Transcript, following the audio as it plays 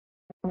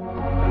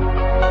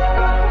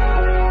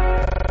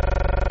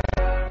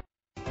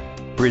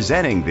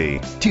Presenting the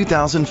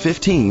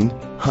 2015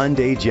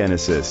 Hyundai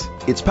Genesis.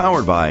 It's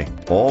powered by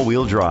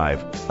all-wheel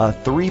drive, a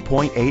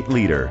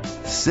 3.8-liter,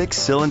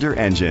 6-cylinder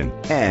engine,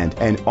 and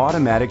an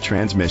automatic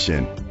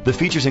transmission. The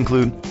features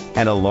include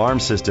an alarm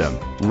system,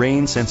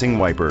 rain-sensing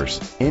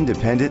wipers,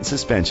 independent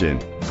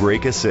suspension,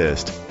 brake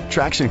assist,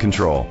 traction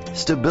control,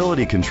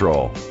 stability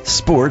control,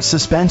 sport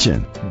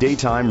suspension,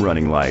 daytime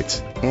running lights,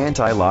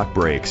 anti-lock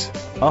brakes,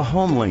 a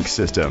home-link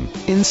system.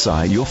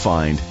 Inside you'll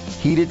find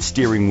heated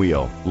steering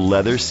wheel,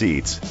 leather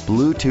seats,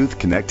 Bluetooth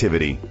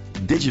connectivity,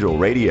 digital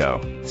radio,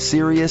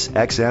 Sirius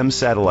XM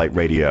satellite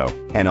radio,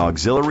 an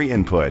auxiliary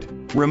input,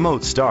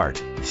 remote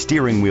start,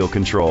 steering wheel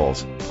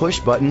controls, push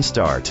button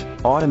start,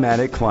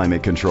 automatic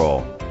climate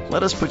control.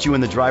 Let us put you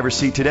in the driver's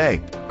seat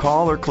today.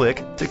 Call or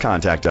click to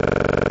contact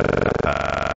us.